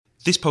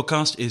This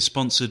podcast is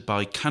sponsored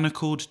by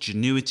Canaccord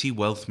Genuity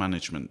Wealth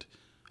Management,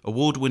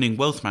 award-winning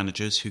wealth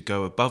managers who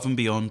go above and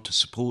beyond to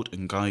support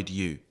and guide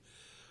you.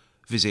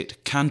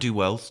 Visit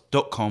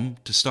candowealth.com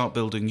to start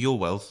building your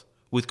wealth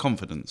with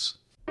confidence.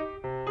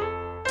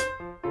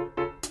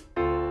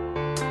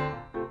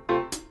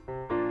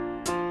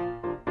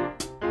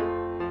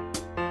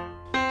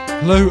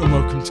 Hello and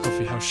welcome to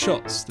Coffee House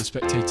Shots, the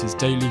Spectator's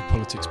daily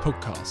politics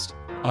podcast.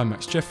 I'm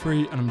Max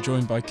Jeffrey and I'm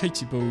joined by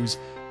Katie Balls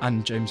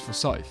and James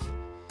Forsyth.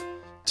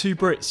 Two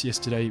Brits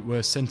yesterday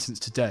were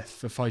sentenced to death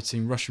for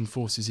fighting Russian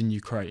forces in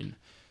Ukraine.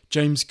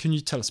 James, can you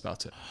tell us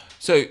about it?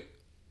 So,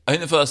 I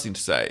think the first thing to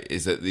say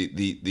is that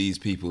these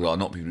people are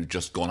not people who've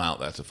just gone out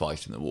there to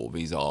fight in the war.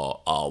 These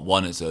are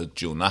one is a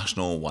dual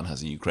national, one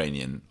has a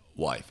Ukrainian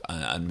wife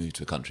and moved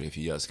to a country a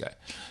few years ago.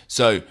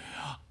 So,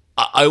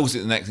 I also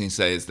think the next thing to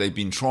say is they've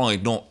been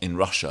tried not in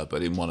Russia,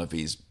 but in one of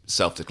these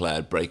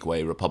self-declared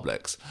breakaway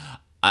republics.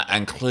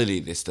 And clearly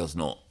this does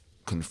not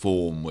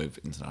conform with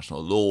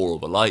international law or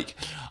the like.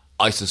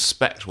 I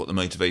suspect what the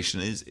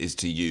motivation is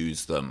to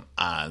use them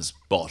as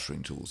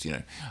bartering tools. You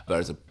know, there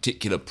is a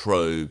particular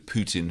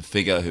pro-Putin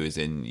figure who is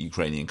in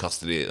Ukrainian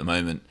custody at the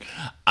moment,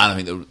 and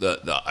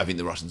I think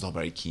the Russians are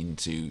very keen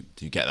to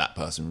get that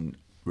person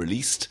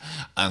released,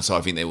 and so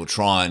I think they will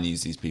try and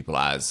use these people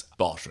as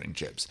bartering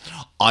chips.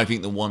 I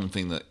think the one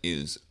thing that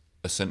is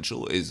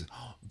essential is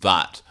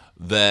that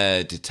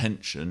their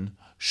detention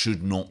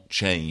should not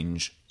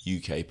change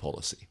UK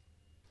policy.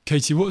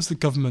 Katie, what has the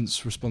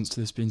government's response to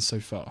this been so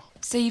far?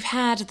 So you've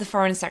had the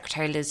Foreign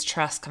Secretary Liz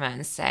Truss come out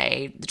and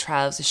say the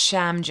trial was a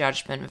sham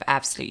judgment with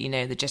absolutely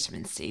no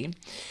legitimacy.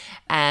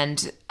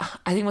 And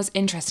I think what's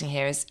interesting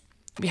here is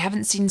we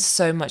haven't seen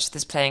so much of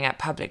this playing out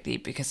publicly,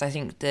 because I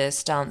think the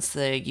stance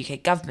the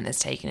UK government has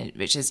taken,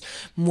 which is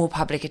more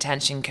public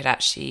attention, could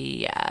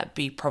actually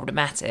be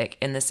problematic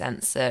in the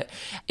sense that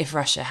if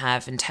Russia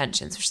have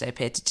intentions, which they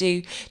appear to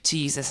do, to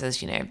use this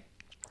as,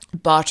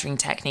 bartering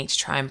technique to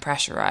try and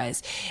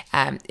pressurise,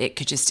 it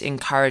could just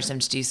encourage them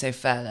to do so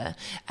further.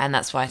 And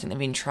that's why I think they've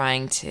been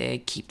trying to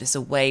keep this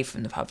away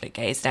from the public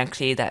gaze. Now,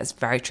 clearly that is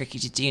very tricky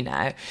to do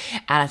now.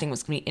 And I think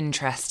what's going to be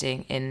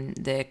interesting in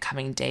the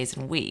coming days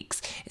and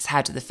weeks is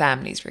how do the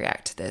families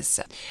react to this.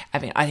 I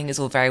think it's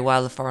all very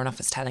well the Foreign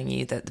Office telling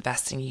you that the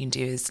best thing you can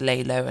do is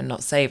lay low and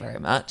not say very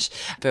much.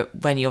 But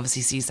when you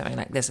obviously see something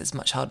like this, it's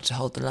much harder to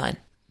hold the line.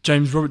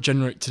 James, Robert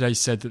Jenrick today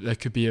said that there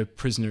could be a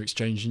prisoner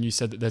exchange, and you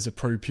said that there's a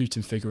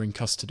pro-Putin figure in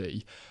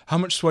custody. How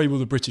much sway will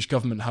the British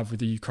government have with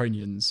the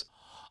Ukrainians?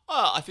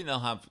 I think they'll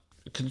have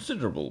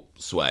considerable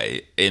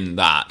sway in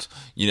that,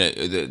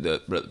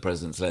 the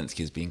President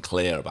Zelensky has been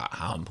clear about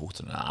how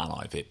important an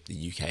ally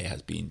the UK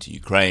has been to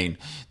Ukraine.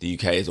 The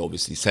UK is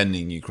obviously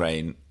sending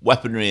Ukraine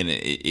weaponry, and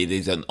it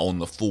is on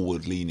the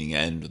forward-leaning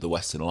end of the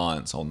Western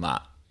alliance on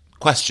that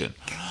question.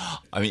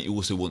 I mean, you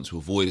also want to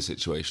avoid a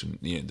situation,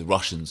 the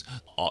Russians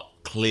are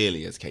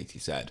clearly, as Katie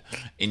said,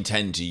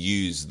 intend to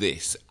use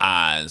this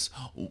as,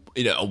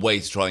 a way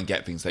to try and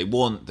get things they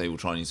want. They will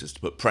try and use this to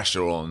put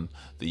pressure on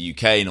the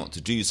UK not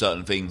to do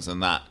certain things,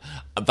 and I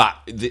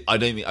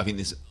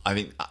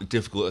think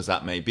difficult as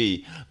that may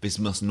be, this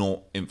must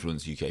not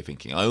influence UK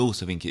thinking. I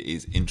also think it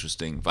is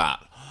interesting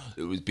that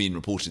it was being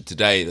reported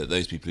today that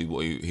those people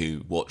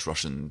who watch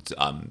Russian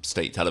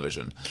state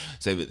television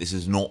say that this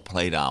is not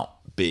played out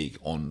big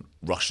on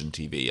Russian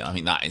TV. And I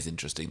think that is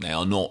interesting. They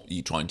are not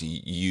trying to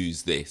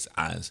use this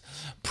as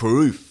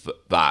proof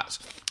that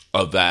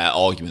of their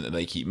argument that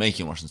they keep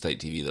making on Russian state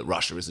TV that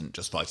Russia isn't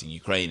just fighting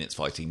Ukraine, it's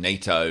fighting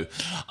NATO.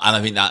 And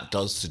I think that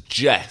does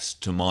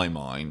suggest, to my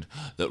mind,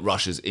 that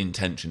Russia's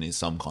intention is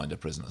some kind of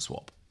prisoner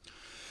swap.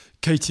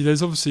 Katie,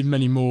 there's obviously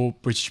many more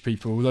British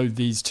people, although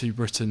these two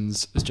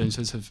Britons, as James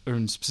says, are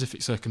in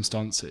specific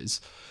circumstances.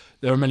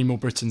 There are many more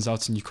Britons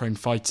out in Ukraine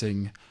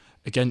fighting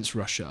against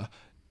Russia.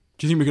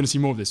 Do you think we're going to see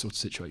more of this sort of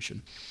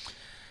situation?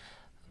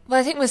 Well,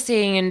 I think we're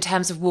seeing in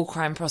terms of war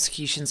crime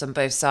prosecutions on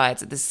both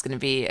sides that this is going to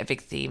be a big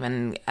theme.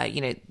 And,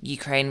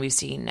 Ukraine, we've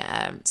seen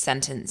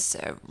sentence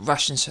a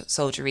Russian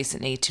soldier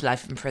recently to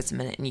life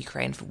imprisonment in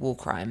Ukraine for war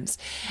crimes.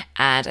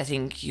 And I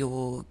think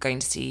you're going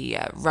to see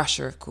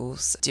Russia, of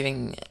course,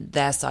 doing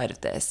their side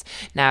of this.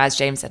 Now, as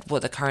James said,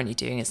 what they're currently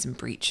doing is in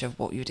breach of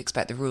what you would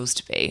expect the rules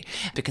to be,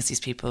 because these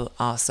people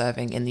are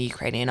serving in the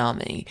Ukrainian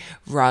army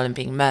rather than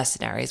being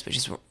mercenaries, which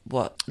is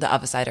what the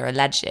other side are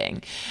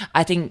alleging.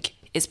 I think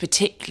it's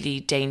particularly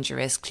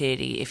dangerous,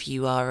 clearly, if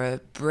you are a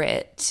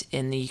Brit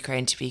in the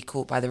Ukraine to be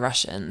caught by the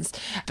Russians.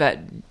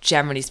 But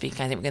generally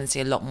speaking, I think we're going to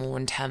see a lot more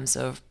in terms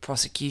of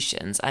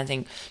prosecutions. I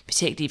think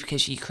particularly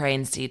because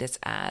Ukraine see this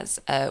as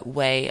a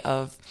way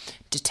of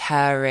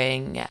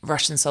deterring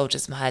Russian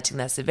soldiers from hurting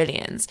their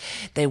civilians.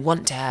 They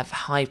want to have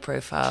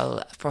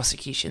high-profile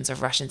prosecutions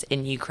of Russians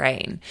in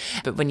Ukraine.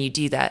 But when you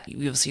do that,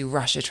 you'll see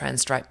Russia try and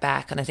strike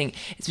back. And I think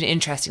it's been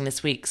interesting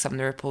this week, some of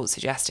the reports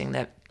suggesting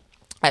that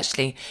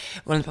actually,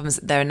 one of the problems is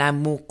that there are now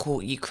more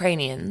caught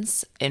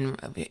Ukrainians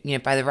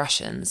by the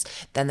Russians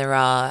than there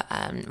are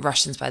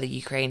Russians by the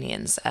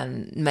Ukrainians,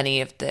 and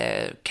many of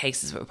the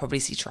cases that we'll probably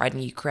see tried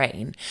in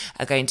Ukraine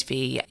are going to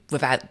be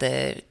without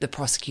the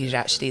prosecutor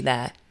actually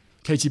there.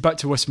 Katie, back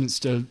to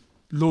Westminster.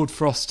 Lord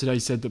Frost today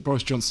said that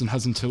Boris Johnson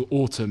has until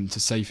autumn to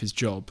save his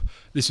job.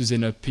 This was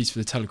in a piece for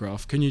The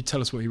Telegraph. Can you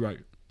tell us what he wrote?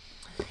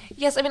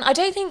 Yes, I mean, I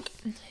don't think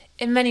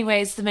in many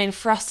ways the main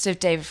thrust of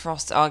David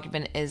Frost's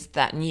argument is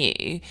that new.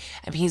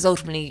 I mean, he's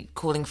ultimately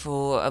calling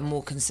for a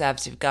more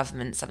conservative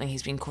government, something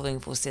he's been calling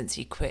for since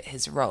he quit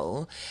his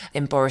role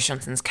in Boris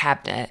Johnson's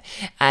cabinet.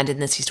 And in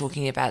this, he's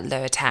talking about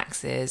lower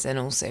taxes and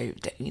also,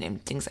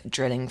 things like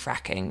drilling,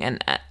 fracking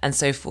and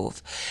so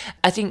forth.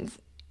 I think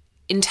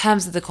in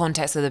terms of the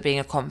context of there being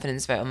a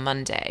confidence vote on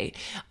Monday,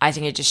 I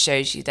think it just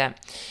shows you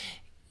that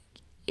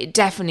it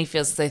definitely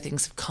feels as though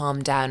things have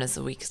calmed down as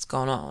the week has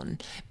gone on.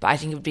 But I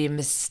think it would be a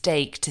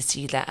mistake to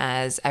see that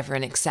as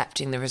everyone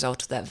accepting the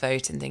result of that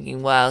vote and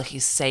thinking, well,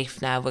 he's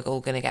safe now, we're all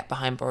going to get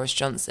behind Boris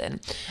Johnson.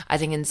 I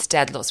think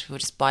instead lots of people are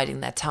just biding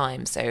their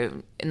time.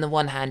 So in the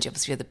one hand, you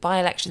obviously have the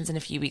by-elections in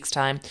a few weeks'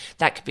 time.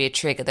 That could be a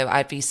trigger, though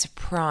I'd be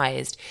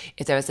surprised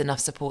if there was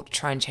enough support to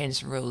try and change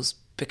the rules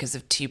because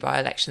of two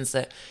by-elections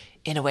that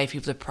in a way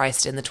people are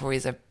priced in the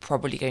Tories are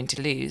probably going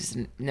to lose,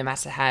 and no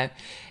matter how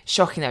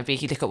shocking that would be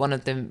if you look at one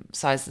of the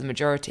size of the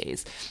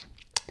majorities.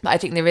 But I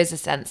think there is a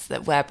sense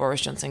that where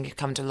Boris Johnson could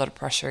come to a lot of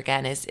pressure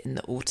again is in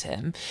the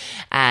autumn.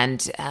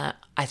 And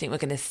I think we're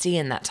going to see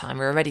in that time,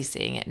 we're already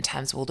seeing it in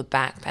terms of all the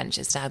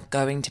backbenchers now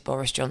going to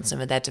Boris Johnson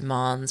with their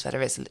demands,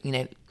 whether it's,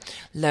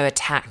 lower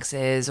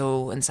taxes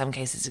or in some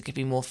cases it could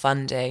be more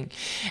funding.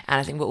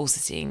 And I think we're also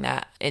seeing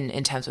that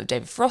in terms of what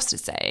David Frost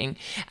is saying.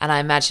 And I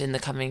imagine in the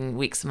coming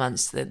weeks and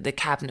months that the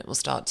cabinet will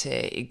start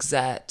to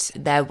exert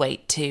their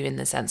weight too, in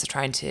the sense of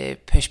trying to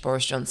push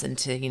Boris Johnson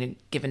to,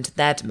 give in to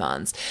their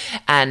demands.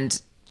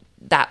 And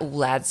that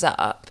all adds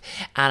up.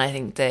 And I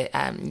think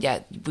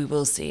that, we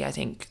will see, I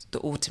think, the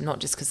autumn, not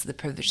just because of the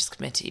Privileges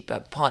Committee,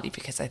 but partly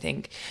because I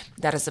think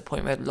that is the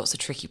point where lots of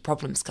tricky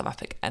problems come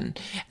up again,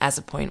 as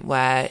a point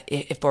where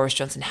if Boris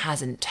Johnson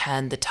hasn't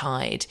turned the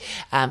tide,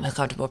 he'll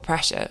come to more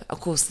pressure. Of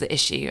course, the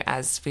issue,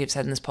 as we have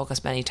said in this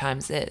podcast many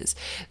times, is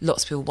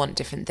lots of people want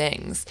different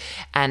things.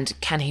 And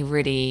can he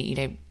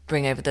really,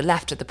 bring over the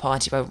left of the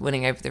party by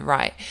winning over the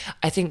right?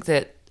 I think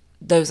that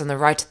those on the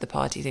right of the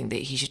party think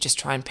that he should just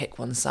try and pick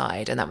one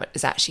side, and that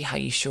is actually how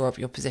you shore up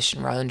your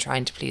position rather than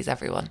trying to please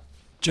everyone.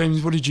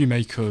 James, what did you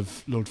make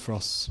of Lord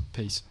Frost's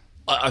piece?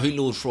 I think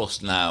Lord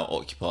Frost now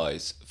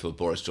occupies for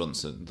Boris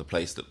Johnson the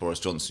place that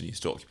Boris Johnson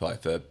used to occupy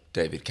for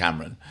David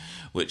Cameron,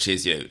 which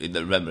is,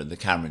 remember in the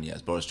Cameron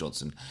years, Boris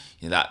Johnson,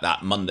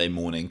 that Monday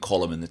morning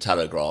column in the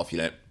Telegraph,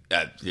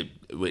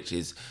 which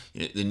is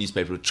the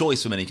newspaper of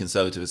choice for many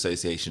Conservative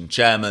Association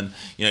chairmen.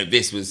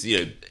 This was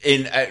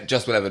in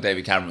just whenever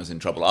David Cameron was in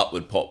trouble, up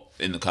would pop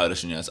in the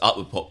coalition years, up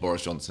would pop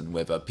Boris Johnson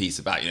with a piece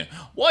about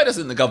why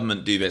doesn't the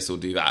government do this or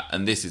do that,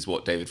 and this is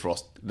what David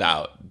Frost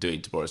now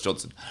doing to Boris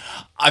Johnson.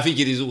 I think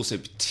it is also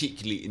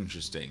particularly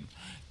interesting,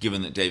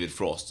 given that David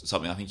Frost,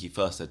 something I think he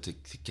first said to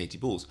Katie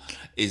Balls,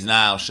 is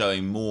now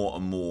showing more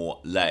and more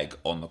leg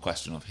on the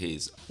question of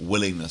his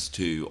willingness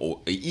to,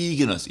 or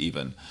eagerness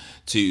even,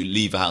 to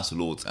leave the House of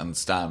Lords and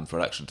stand for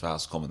election to the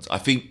House of Commons. I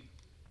think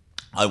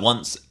I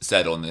once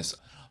said on this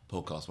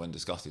podcast when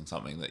discussing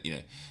something that,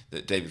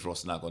 that David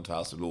Frost has now gone to the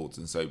House of Lords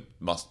and so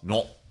must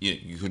not,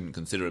 you couldn't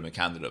consider him a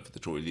candidate for the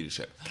Tory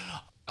leadership.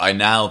 I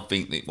now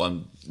think that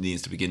one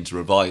needs to begin to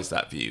revise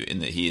that view, in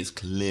that he is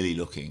clearly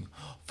looking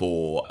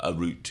for a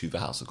route to the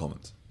House of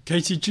Commons.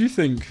 Katie, do you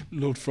think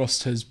Lord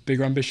Frost has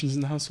bigger ambitions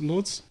in the House of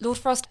Lords? Lord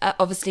Frost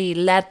obviously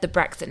led the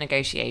Brexit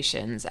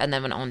negotiations and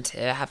then went on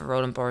to have a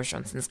role in Boris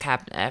Johnson's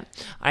cabinet.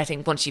 I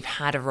think once you've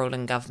had a role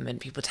in government,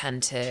 people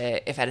tend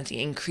to, if anything,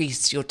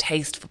 increase your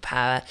taste for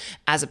power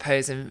as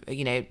opposed to,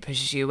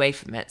 pushes you away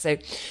from it. So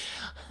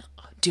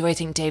do I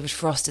think David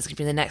Frost is going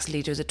to be the next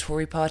leader of the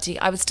Tory party?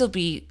 I would still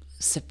be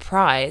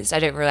surprised. I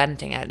don't rule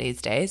anything out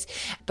these days.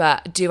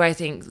 But do I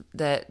think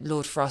that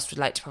Lord Frost would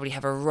like to probably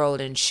have a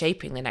role in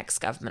shaping the next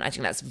government? I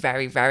think that's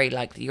very, very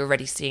likely. You're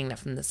already seeing that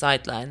from the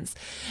sidelines.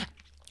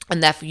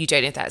 And therefore, you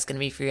don't know if that's going to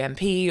be through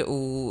MP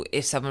or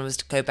if someone was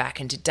to go back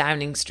into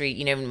Downing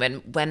Street.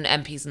 When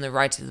MPs on the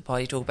right of the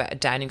party talk about a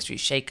Downing Street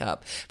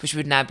shake-up, which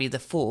would now be the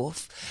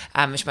fourth,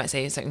 which might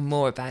say something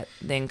more about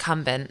the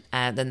incumbent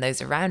than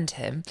those around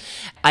him.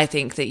 I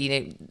think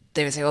that,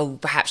 they would say, well,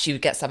 perhaps you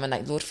would get someone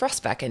like Lord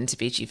Frost back in to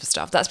be Chief of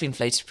Staff. That's been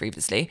floated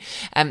previously.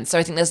 So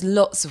I think there's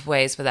lots of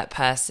ways for that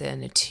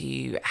person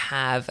to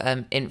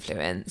have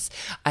influence.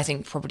 I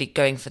think probably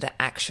going for the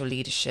actual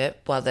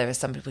leadership, while there are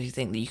some people who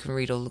think that you can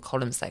read all the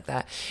columns like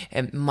that,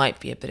 might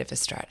be a bit of a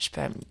stretch,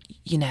 but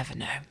you never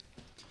know.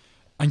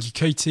 Thank you,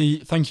 Katie.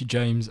 Thank you,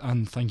 James.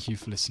 And thank you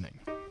for listening.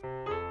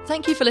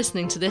 Thank you for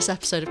listening to this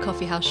episode of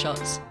Coffee House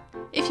Shots.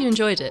 If you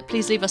enjoyed it,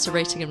 please leave us a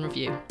rating and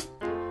review.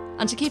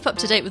 And to keep up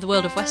to date with the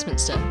world of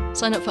Westminster,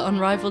 sign up for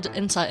unrivaled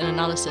insight and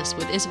analysis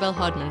with Isabel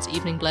Hardman's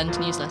Evening Blend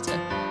newsletter,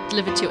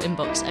 delivered to your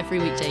inbox every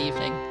weekday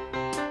evening.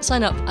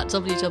 Sign up at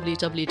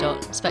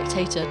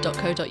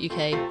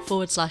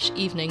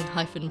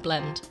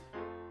www.spectator.co.uk/evening-blend.